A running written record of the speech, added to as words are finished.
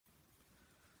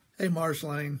Hey, Marsh.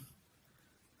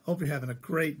 Hope you're having a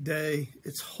great day.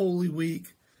 It's Holy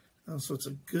Week, so it's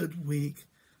a good week.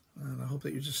 And I hope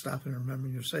that you're just stopping and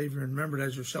remembering your Savior, and remember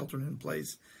as you're sheltering in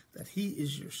place that He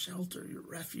is your shelter, your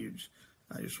refuge,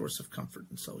 your source of comfort,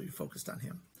 and so you're focused on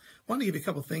Him. I want to give you a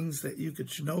couple things that you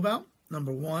should know about.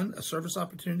 Number one, a service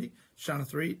opportunity. Shanna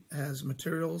Threet has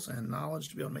materials and knowledge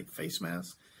to be able to make face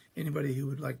masks. Anybody who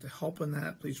would like to help in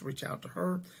that, please reach out to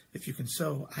her. If you can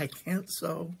sew, I can't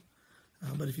sew,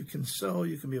 but if you can sew,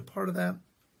 you can be a part of that.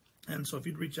 And so if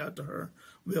you'd reach out to her,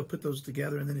 we'll put those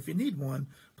together. And then if you need one,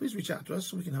 please reach out to us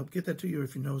so we can help get that to you,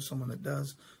 if you know someone that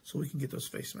does, so we can get those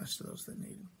face masks to those that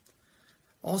need them.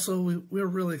 Also, we're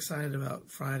really excited about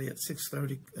Friday at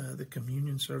 6:30, the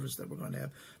communion service that we're going to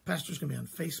have. Pastor's going to be on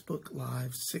Facebook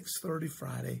Live, 6:30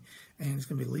 Friday, and he's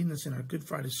going to be leading us in our Good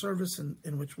Friday service,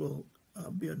 in which we'll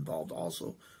be involved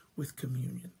also with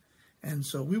communion. And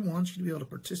so we want you to be able to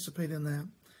participate in that.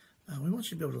 We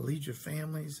want you to be able to lead your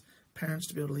families, parents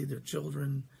to be able to lead their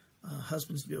children,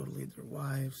 husbands to be able to lead their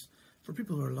wives. For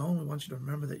people who are alone, we want you to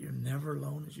remember that you're never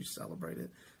alone as you celebrate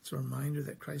it. It's a reminder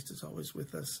that Christ is always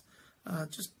with us.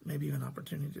 Just maybe an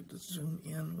opportunity to zoom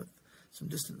in with some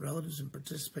distant relatives and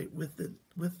participate with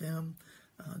them.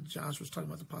 Josh was talking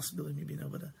about the possibility of me being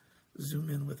able to zoom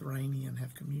in with Rainey and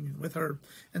have communion with her.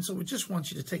 And so we just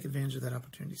want you to take advantage of that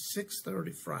opportunity.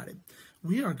 6:30 Friday.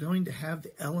 We are going to have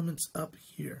the elements up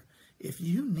here. If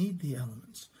you need the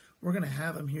elements, we're going to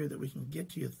have them here that we can get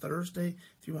to you Thursday.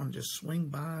 If you want to just swing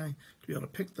by to be able to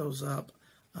pick those up.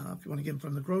 If you want to get them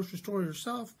from the grocery store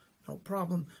yourself, no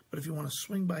problem. But if you want to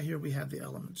swing by here, we have the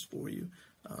elements for you.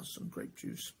 Some grape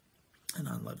juice and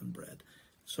unleavened bread.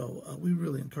 So we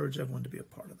really encourage everyone to be a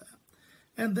part of that.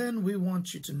 And then we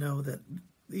want you to know that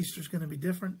Easter's going to be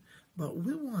different, but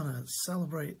we want to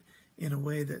celebrate in a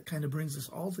way that kind of brings us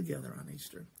all together on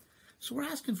Easter. So we're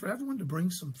asking for everyone to bring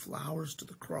some flowers to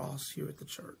the cross here at the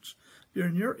church.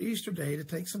 During your Easter day, to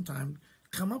take some time,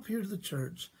 come up here to the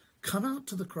church, come out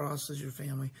to the cross as your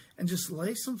family, and just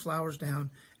lay some flowers down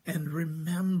and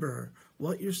remember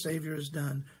what your Savior has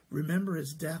done. Remember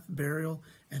His death, burial,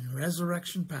 and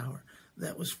resurrection power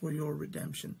that was for your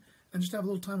redemption. And just have a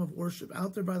little time of worship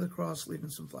out there by the cross, leaving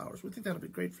some flowers. We think that'll be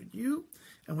great for you.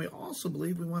 And we also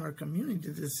believe we want our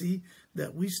community to see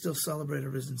that we still celebrate a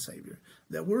risen Savior,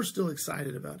 that we're still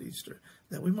excited about Easter,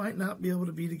 that we might not be able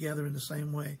to be together in the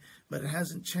same way, but it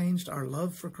hasn't changed our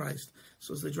love for Christ.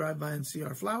 So as they drive by and see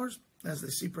our flowers, as they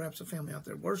see perhaps a family out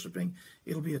there worshiping,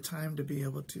 it'll be a time to be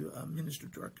able to minister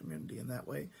to our community in that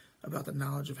way about the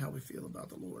knowledge of how we feel about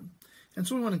the Lord. And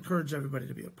so we want to encourage everybody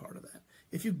to be a part of that.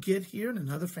 If you get here and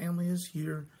another family is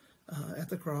here at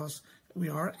the cross, we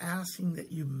are asking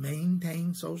that you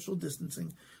maintain social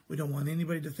distancing. We don't want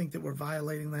anybody to think that we're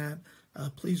violating that.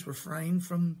 Please refrain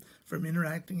from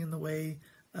interacting in the way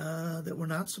that we're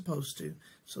not supposed to,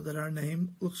 so that our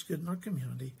name looks good in our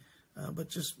community. But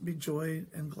just be joy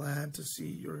and glad to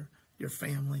see your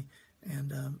family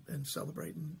and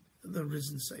celebrating the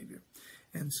risen Savior.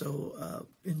 And so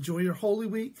enjoy your Holy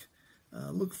Week.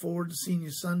 Look forward to seeing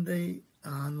you Sunday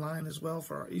online as well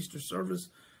for our Easter service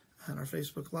on our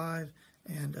Facebook Live,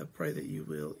 and pray that you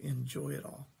will enjoy it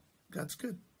all. God's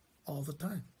good all the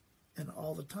time, and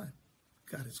all the time,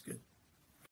 God is good.